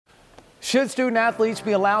Should student athletes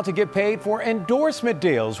be allowed to get paid for endorsement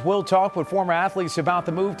deals? We'll talk with former athletes about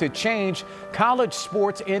the move to change college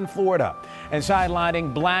sports in Florida. And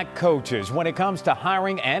sidelining black coaches when it comes to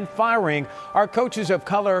hiring and firing, are coaches of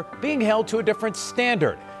color being held to a different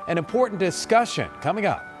standard? An important discussion coming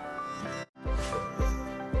up.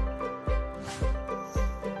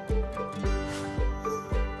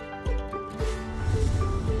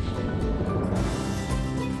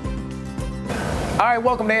 All right,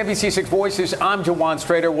 welcome to NBC6 Voices. I'm Jawan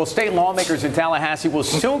Strader. Well, state lawmakers in Tallahassee will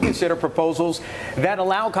soon consider proposals that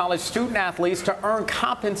allow college student athletes to earn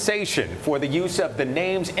compensation for the use of the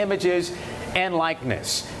names, images, and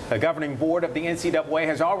likeness. The governing board of the NCAA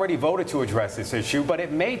has already voted to address this issue, but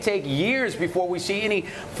it may take years before we see any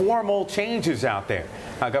formal changes out there.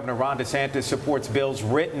 Governor Ron DeSantis supports bills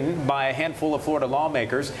written by a handful of Florida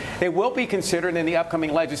lawmakers. They will be considered in the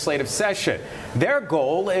upcoming legislative session. Their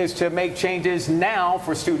goal is to make changes now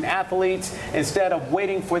for student athletes instead of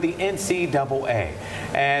waiting for the NCAA.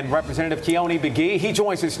 And Representative Keone McGee, he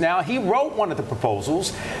joins us now. He wrote one of the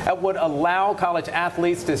proposals that would allow college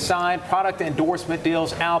athletes to sign product endorsement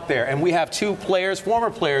deals out there. And we have two players,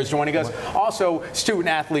 former players, joining us, also student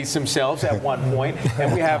athletes themselves at one point.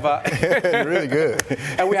 And we have really good.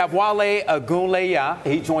 And we have Wale Ogunleye.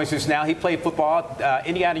 He joins us now. He played football at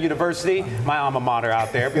Indiana University, my alma mater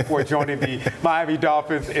out there, before joining the Miami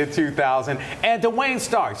Dolphins in 2000. And Dwayne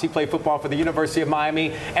Starks. He played football for the University of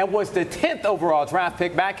Miami and was the 10th overall draft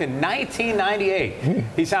pick back in 1998.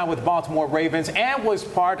 He signed with the Baltimore Ravens and was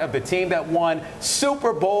part of the team that won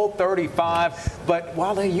Super Bowl 35. But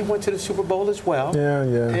Wale, you went to the Super Bowl as well.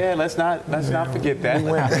 Yeah, let's not forget that.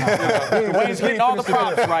 Dwayne's getting all the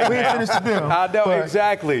props right now. We ain't finished the bill. I know, exactly.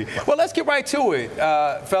 Well, let's get right to it,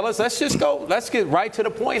 fellas. Let's get right to the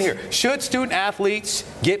point here. Should student athletes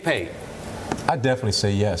get paid? I definitely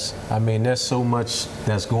say yes. I mean, there's so much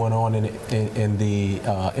that's going on in the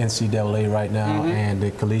NCAA right now, and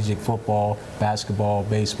the collegiate football, basketball,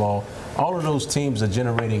 baseball. All of those teams are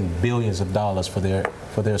generating billions of dollars for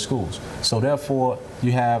their schools. So therefore,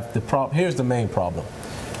 you have the problem. Here's the main problem.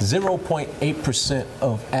 0.8%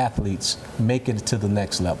 of athletes make it to the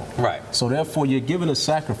next level. Right. So therefore, you're giving a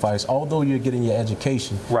sacrifice. Although you're getting your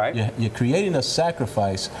education, right, you're creating a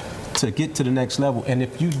sacrifice to get to the next level. And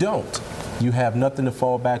if you don't, you have nothing to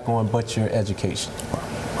fall back on but your education.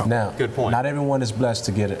 Now, good point. Not everyone is blessed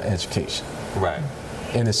to get an education. Right.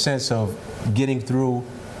 In the sense of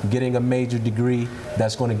getting a major degree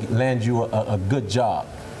that's going to land you a good job.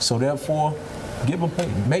 So therefore, give them pay.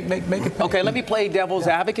 Make it pay. Okay, let me play devil's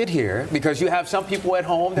advocate here, because you have some people at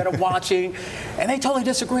home that are watching and they totally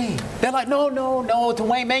disagree. They're like, no,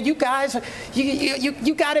 Dwayne, man, you guys,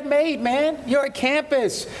 you got it made, man. You're at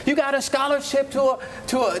campus. You got a scholarship to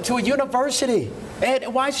a university.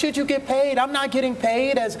 And why should you get paid? I'm not getting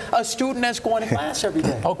paid as a student that's going to class every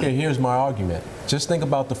day. Okay, here's my argument. Just think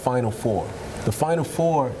about the Final Four. The Final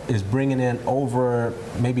Four is bringing in over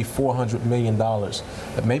maybe $400 million,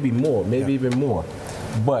 maybe more, maybe even more.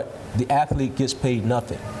 But the athlete gets paid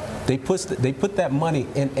nothing. They put that money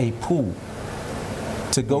in a pool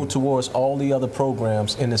to go towards all the other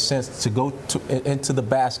programs, in a sense, to go into the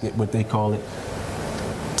basket, what they call it,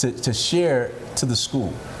 to share to the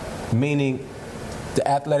school. Meaning the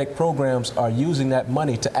athletic programs are using that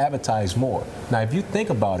money to advertise more. Now, if you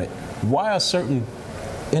think about it, why are certain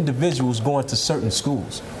individuals going to certain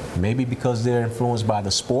schools? Maybe because they're influenced by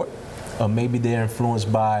the sport, or maybe they're influenced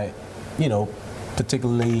by,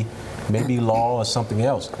 particularly maybe law or something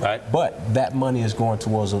else. Right. But that money is going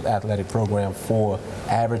towards an athletic program for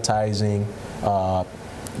advertising,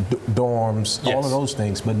 dorms, yes, all of those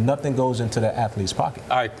things, but nothing goes into the athlete's pocket.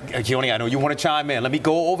 All right, Keone, I know you want to chime in. Let me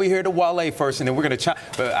go over here to Wale first, and then we're going to chime.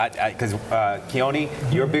 Because Keone,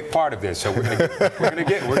 you're a big part of this, so we're going to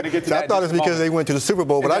get to that. I thought it was because they went to the Super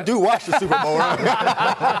Bowl, but I do watch the Super Bowl. All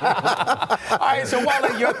right, so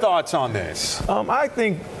Wale, your thoughts on this? I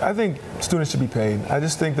think students should be paid. I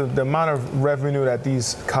just think the amount of revenue that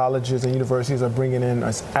these colleges and universities are bringing in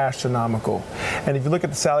is astronomical. And if you look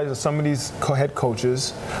at the salaries of some of these head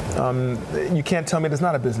coaches, you can't tell me there's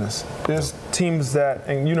not a business. There's teams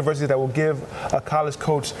and universities that will give a college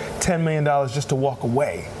coach $10 million just to walk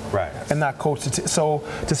away. Right. And not coach. So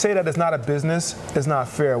to say that it's not a business is not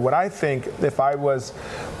fair. What I think, if I was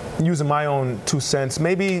using my own 2 cents,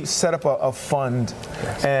 maybe set up a fund,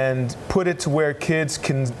 yes, and put it to where kids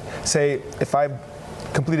can say, if I've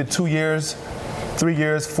completed 2 years, 3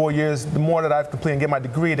 years, 4 years, the more that I've completed and get my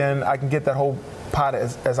degree, then I can get that whole pot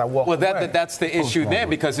as I walk away. Well, that's the issue then,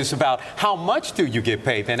 because it's about how much do you get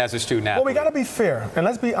paid then as a student athlete? Well, we got to be fair, and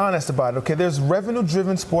let's be honest about it, okay? There's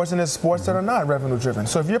revenue-driven sports, and there's sports that are not revenue-driven.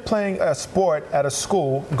 So if you're playing a sport at a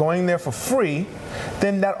school, going there for free,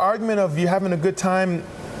 then that argument of you having a good time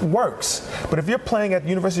works. But if you're playing at the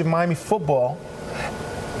University of Miami football,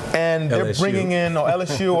 and they're bringing in, or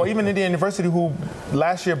LSU, or even Indiana University, who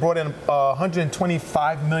last year brought in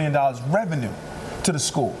 $125 million revenue to the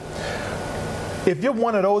school. If you're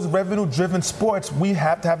one of those revenue-driven sports, we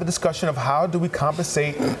have to have a discussion of how do we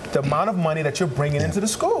compensate the amount of money that you're bringing into the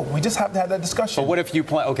school. We just have to have that discussion. But what if you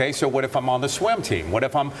play, okay, so what if I'm on the swim team? What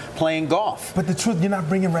if I'm playing golf? But the truth, you're not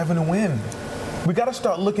bringing revenue in. We got to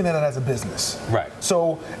start looking at it as a business. Right.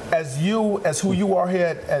 So as who you are here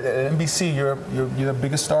at NBC, you're the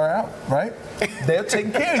biggest star out, right? They're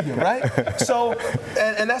taking care of you, right? So,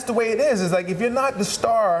 and that's the way it is. It's like if you're not the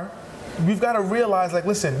star, we've got to realize, like,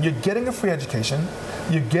 listen, you're getting a free education,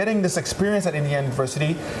 you're getting this experience at Indiana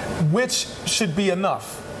University, which should be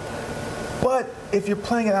enough. But if you're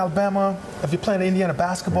playing at Alabama, if you're playing at Indiana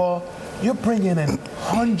basketball, you're bringing in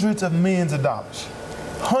hundreds of millions of dollars.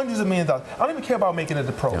 Hundreds of millions of dollars. I don't even care about making it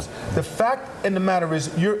the pros. Yeah. The fact in the matter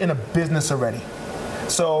is you're in a business already.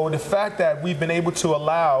 So the fact that we've been able to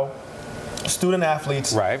allow student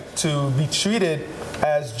athletes to be treated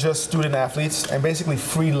as just student athletes and basically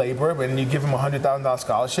free labor, and you give them a $100,000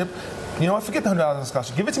 scholarship, you know what, forget the $100,000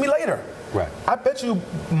 scholarship, give it to me later. Right. I bet you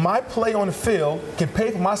my play on the field can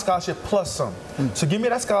pay for my scholarship plus some. So give me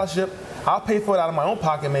that scholarship, I'll pay for it out of my own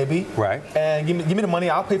pocket maybe. Right. And give me the money,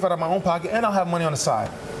 I'll pay for it out of my own pocket, and I'll have money on the side.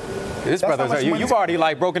 This brother, you've already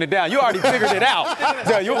broken it down. You already figured it out.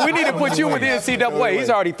 So we need to put you with the NCAA. He's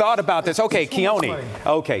already thought about this. Okay, Keone.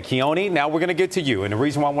 Okay, Keone, now we're going to get to you. And the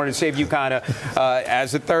reason why I wanted to save you kind of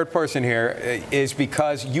as the third person here is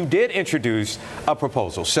because you did introduce a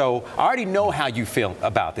proposal. So I already know how you feel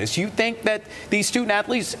about this. You think that these student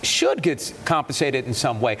athletes should get compensated in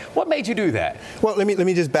some way. What made you do that? Well, let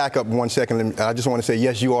me just back up 1 second. I just want to say,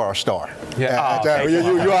 yes, you are a star. Yeah.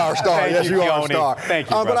 You are a star. Yes, you are a star. Thank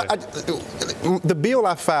you, brother. But the bill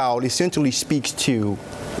I filed essentially speaks to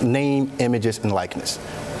name, images, and likeness.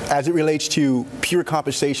 As it relates to pure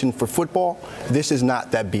compensation for football, this is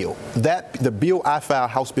not that bill. The bill I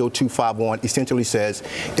filed, House Bill 251, essentially says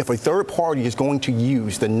if a third party is going to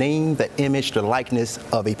use the name, the image, the likeness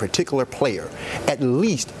of a particular player, at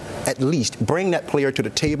least bring that player to the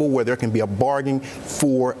table where there can be a bargain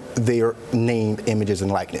for their name, images,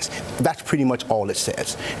 and likeness. That's pretty much all it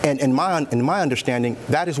says. And in my understanding,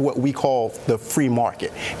 that is what we call the free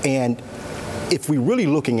market. And if we're really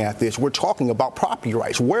looking at this, we're talking about property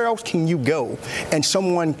rights. Where else can you go and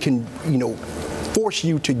someone can, force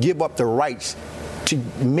you to give up the rights to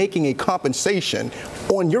making a compensation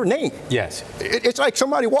on your name? Yes. It's like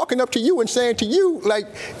somebody walking up to you and saying to you, like,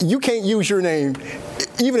 you can't use your name,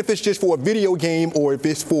 even if it's just for a video game or if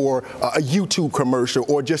it's for a YouTube commercial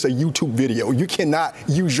or just a YouTube video. You cannot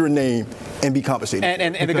use your name and be compensated.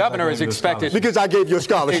 And the governor is expected. Because I gave you a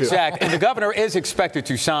scholarship. Exactly. And the governor is expected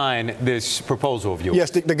to sign this proposal of yours.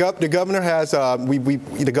 Yes, the governor has.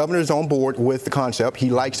 The governor is on board with the concept. He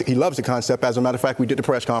loves the concept. As a matter of fact, we did the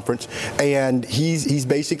press conference, and he's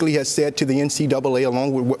basically has said to the NCAA,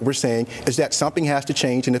 along with what we're saying, is that something has to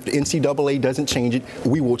change, and if the NCAA doesn't change it,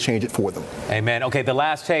 we will change it for them. Amen. Okay, the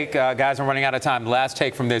last take, guys, I'm running out of time. The last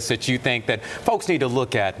take from this that you think that folks need to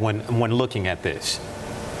look at when looking at this.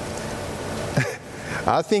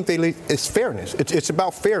 I think it's fairness. It's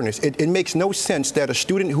about fairness. It makes no sense that a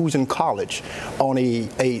student who's in college on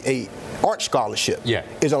a art scholarship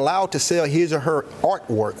is allowed to sell his or her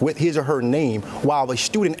artwork with his or her name, while a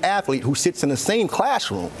student athlete who sits in the same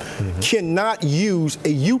classroom cannot use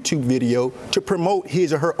a YouTube video to promote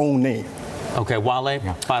his or her own name. Okay, Wale,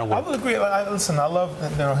 final word. I would agree. Listen, I love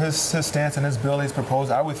his stance and his bill he's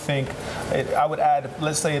proposed. I would think, I would add,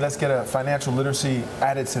 let's get a financial literacy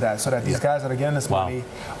added to that, so that these guys that are getting this money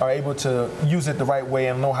are able to use it the right way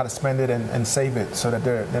and know how to spend it and save it, so that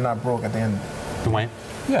they're not broke at the end. Dwayne?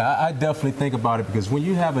 Yeah, I definitely think about it, because when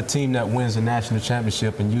you have a team that wins a national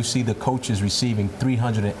championship and you see the coaches receiving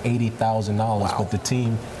 $380,000, but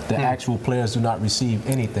the actual players do not receive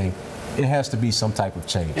anything, it has to be some type of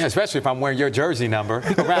change. Yeah, especially if I'm wearing your jersey number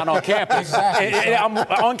around on campus. Exactly. And I'm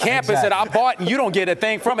on campus that I bought, and you don't get a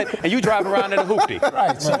thing from it, and you drive around in a hoopty.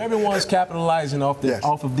 Right. So everyone's capitalizing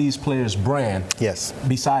off of these players' brand. Yes.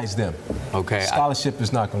 Besides them. Okay. Scholarship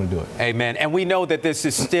is not going to do it. Amen. And we know that this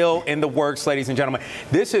is still in the works, ladies and gentlemen.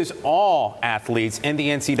 This is all athletes in the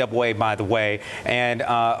NCAA, by the way. And,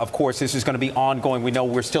 of course, this is going to be ongoing. We know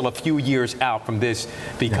we're still a few years out from this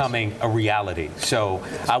becoming a reality. So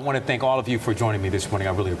I want to thank thank all of you for joining me this morning.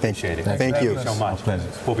 I really appreciate it. Thank you so much.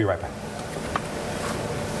 We'll be right back.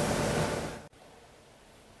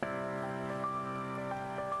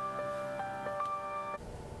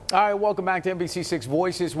 All right, welcome back to NBC6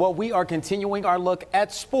 Voices. Well, we are continuing our look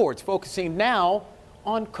at sports, focusing now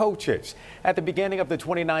on coaches. At the beginning of the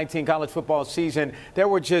 2019 college football season, there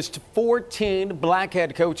were just 14 black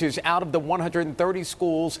head coaches out of the 130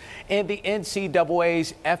 schools in the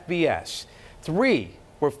NCAA's FBS. 3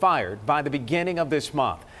 were fired by the beginning of this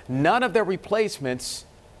month. None of their replacements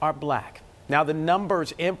are black. Now, the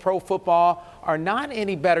numbers in pro football are not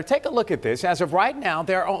any better. Take a look at this. As of right now,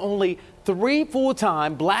 there are only 3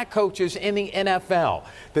 full-time black coaches in the NFL.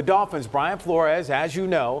 The Dolphins, Brian Flores, as you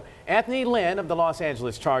know, Anthony Lynn of the Los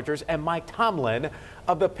Angeles Chargers, and Mike Tomlin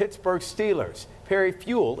of the Pittsburgh Steelers. Perry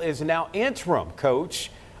Fewell is now interim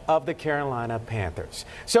coach of the Carolina Panthers.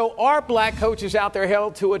 So are black coaches out there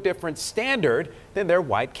held to a different standard than their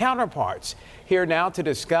white counterparts? Here now to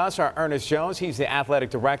discuss are Ernest Jones. He's the athletic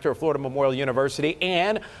director of Florida Memorial University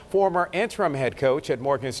and former interim head coach at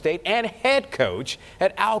Morgan State and head coach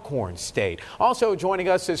at Alcorn State. Also joining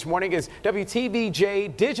us this morning is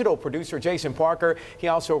WTVJ digital producer Jason Parker. He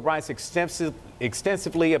also writes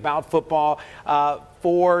extensively about football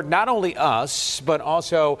for not only us, but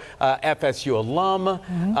also FSU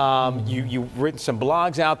alum. You've written some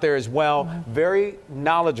blogs out there as well. Very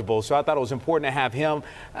knowledgeable. So I thought it was important to have him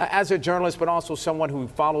as a journalist, but also someone who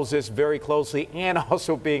follows this very closely, and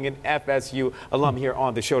also being an FSU alum here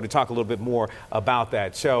on the show to talk a little bit more about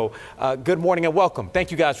that. So good morning and welcome. Thank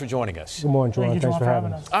you guys for joining us. Good morning, Juwan. Thanks for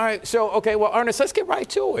having us. All right. So, okay, well, Ernest, let's get right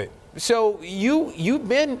to it. So you've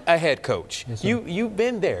been a head coach. Yes, sir. You've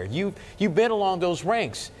been there. You've been along those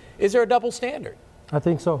ranks. Is there a double standard? I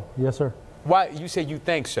think so. Yes, sir. Why? You say you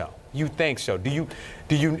think so. You think so. Do you?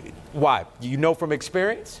 Why? You know from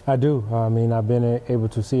experience? I do. I mean, I've been able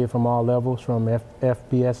to see it from all levels, from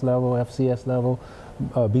FBS level, FCS level,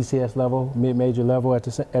 BCS level, mid-major level.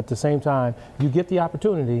 At the same time, you get the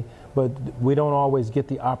opportunity, but we don't always get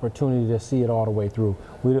the opportunity to see it all the way through.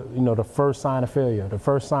 The first sign of failure, the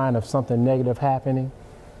first sign of something negative happening,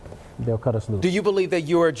 they'll cut us loose. Do you believe that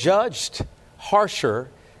you are judged harsher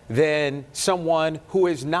than someone who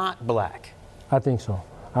is not black? I think so.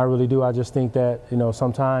 I really do. I just think that,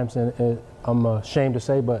 sometimes, and I'm ashamed to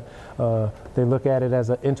say, but they look at it as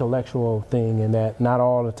an intellectual thing, and that not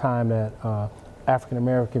all the time that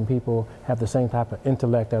African-American people have the same type of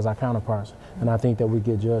intellect as our counterparts. And I think that we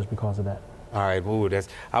get judged because of that. All right,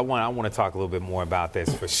 I want to talk a little bit more about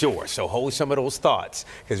this for sure. So hold some of those thoughts,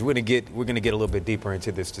 because we're gonna get a little bit deeper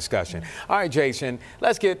into this discussion. All right, Jason,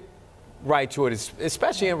 let's get right to it,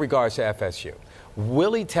 especially in regards to FSU.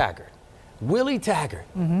 Willie Taggart,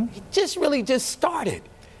 he just started.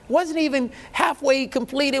 Wasn't even halfway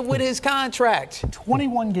completed with his contract.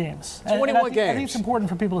 21 games. 21 games. I think it's important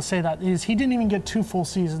for people to say that is he didn't even get 2 full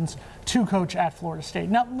seasons to coach at Florida State.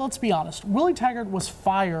 Now, let's be honest. Willie Taggart was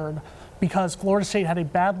fired because Florida State had a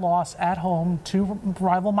bad loss at home to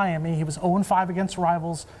rival Miami. He was 0-5 against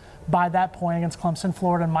rivals by that point against Clemson,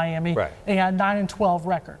 Florida, and Miami, right, and 9-12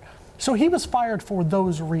 record. So he was fired for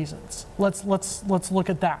those reasons. Let's look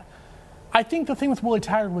at that. I think the thing with Willie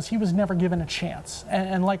Taggart was he was never given a chance.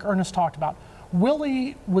 And like Ernest talked about,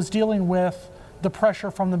 Willie was dealing with the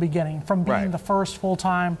pressure from the beginning, from being the first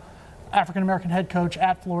full-time African-American head coach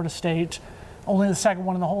at Florida State, only the second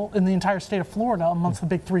one in the entire state of Florida amongst the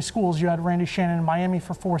big 3 schools. You had Randy Shannon in Miami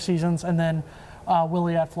for 4 seasons, and then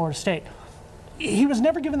Willie at Florida State. He was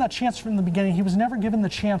never given that chance from the beginning. He was never given the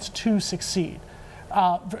chance to succeed.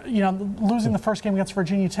 Losing the first game against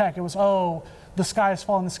Virginia Tech, it was, the sky is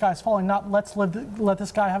falling, not let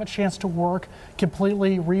this guy have a chance to work,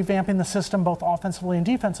 completely revamping the system both offensively and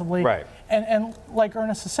defensively. Right. And like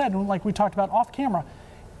Ernest has said, and like we talked about off camera,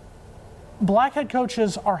 black head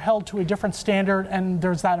coaches are held to a different standard, and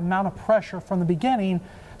there's that amount of pressure from the beginning,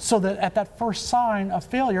 so that at that first sign of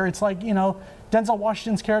failure, it's like, Denzel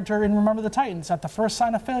Washington's character in Remember the Titans. At the first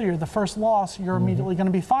sign of failure, the first loss, you're immediately going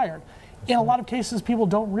to be fired. In a lot of cases, people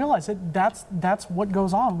don't realize it. That's what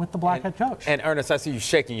goes on with the black head coach. And Ernest, I see you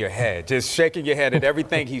shaking your head, just shaking your head at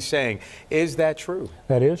everything he's saying. Is that true?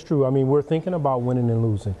 That is true. I mean, we're thinking about winning and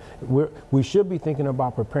losing. We should be thinking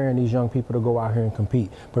about preparing these young people to go out here and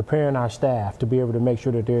compete, preparing our staff to be able to make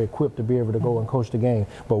sure that they're equipped to be able to go and coach the game.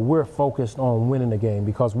 But we're focused on winning the game,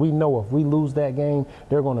 because we know if we lose that game,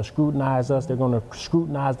 they're going to scrutinize us. They're going to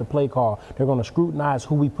scrutinize the play call. They're going to scrutinize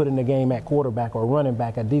who we put in the game at quarterback or running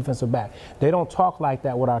back, at defensive back. They don't talk like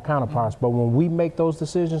that with our counterparts, but when we make those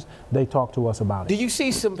decisions, they talk to us about it. Do you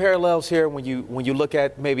see some parallels here when you look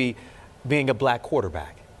at maybe being a black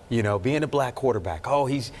quarterback? You know, being a black quarterback. Oh,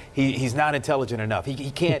 he's not intelligent enough.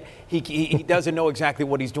 He can't. He doesn't know exactly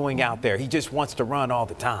what he's doing out there. He just wants to run all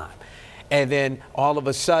the time. And then all of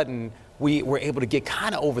a sudden, we were able to get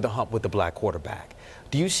kind of over the hump with the black quarterback.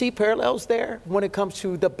 Do you see parallels there when it comes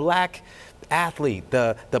to the black athlete,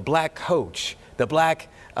 the black coach, the black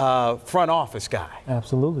front office guy?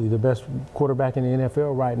 Absolutely. The best quarterback in the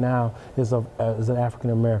NFL right now is an African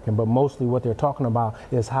American, but mostly what they're talking about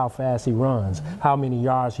is how fast he runs, how many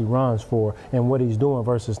yards he runs for, and what he's doing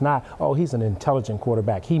versus not, oh, he's an intelligent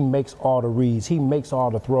quarterback. He makes all the reads. He makes all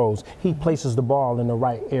the throws. He places the ball in the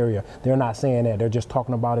right area. They're not saying that. They're just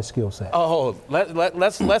talking about his skill set. Oh,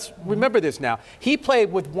 let's remember this now. He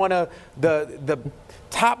played with one of the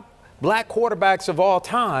top black quarterbacks of all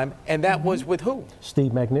time, and that was with who?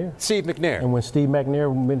 Steve McNair. Steve McNair. And when Steve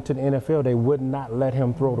McNair went to the NFL, they would not let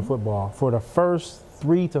him throw the football. For the first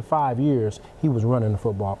 3 to 5 years, he was running the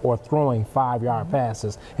football or throwing 5-yard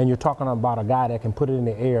passes. And you're talking about a guy that can put it in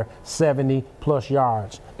the air 70-plus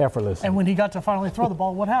yards effortlessly. And when he got to finally throw the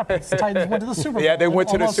ball, what happened? The Titans went to the Super Bowl. Yeah, they went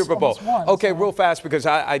to the Super Bowl. Won, okay, real fast, because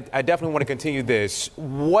I definitely want to continue this.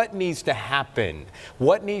 What needs to happen?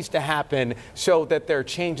 What needs to happen so that there are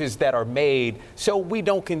changes that are made so we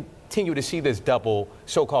don't continue to see this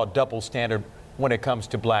so-called double standard when it comes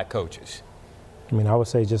to black coaches? I mean, I would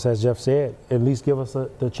say, just as Jeff said, at least give us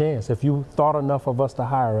the chance. If you thought enough of us to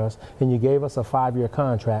hire us and you gave us a 5-year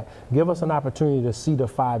contract, give us an opportunity to see the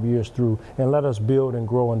 5 years through and let us build and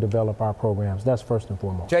grow and develop our programs. That's first and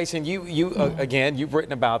foremost. Jason, again, you've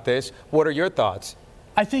written about this. What are your thoughts?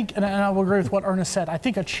 I think, and I will agree with what Ernest said, I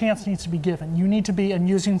think a chance needs to be given. You need to be, and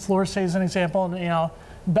using Florida State as an example, and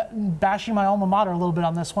bashing my alma mater a little bit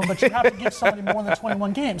on this one, but you have to give somebody more than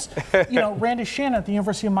 21 games. Randy Shannon at the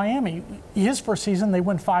University of Miami, his first season, they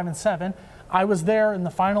went 5-7. I was there in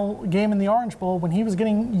the final game in the Orange Bowl when he was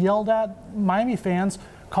getting yelled at Miami fans,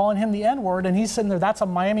 calling him the N-word, and he's sitting there, that's a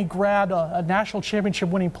Miami grad, a national championship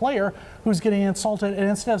winning player who's getting insulted, and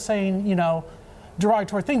instead of saying,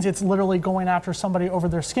 derogatory things, it's literally going after somebody over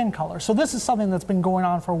their skin color. So this is something that's been going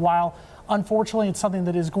on for a while. Unfortunately, it's something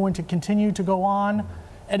that is going to continue to go on.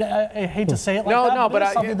 And I hate to say it like that, but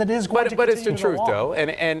it's something that is going to continue to go on. But it's the truth, though,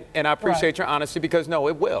 and I appreciate your honesty because, no,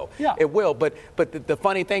 it will. Yeah. It will. But the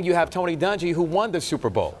funny thing, you have Tony Dungy, who won the Super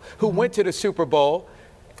Bowl, who went to the Super Bowl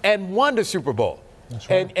and won the Super Bowl. That's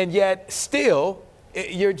right. And yet still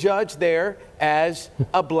you're judged there as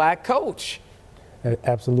a black coach.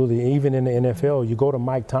 Absolutely. Even in the NFL, you go to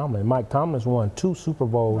Mike Tomlin. Mike Tomlin's won 2 Super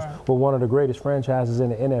Bowls with one of the greatest franchises in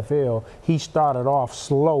the NFL. He started off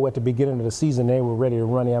slow at the beginning of the season. They were ready to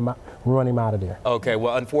run him out of there. Okay,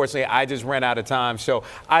 well, unfortunately, I just ran out of time. So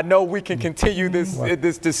I know we can continue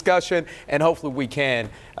this discussion, and hopefully we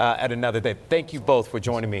can at another day. Thank you both for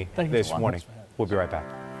joining me this morning. We'll be right back.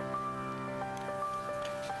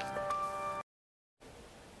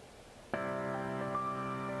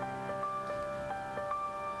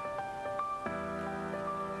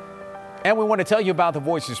 And we want to tell you about the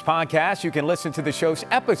Voices podcast. You can listen to the show's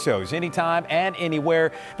episodes anytime and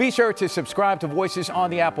anywhere. Be sure to subscribe to Voices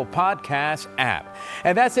on the Apple Podcasts app.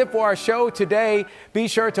 And that's it for our show today. Be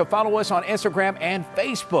sure to follow us on Instagram and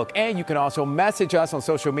Facebook. And you can also message us on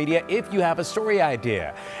social media if you have a story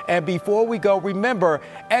idea. And before we go, remember,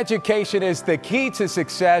 education is the key to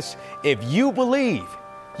success. If you believe,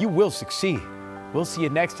 you will succeed. We'll see you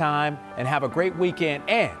next time, and have a great weekend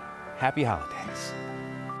and happy holidays.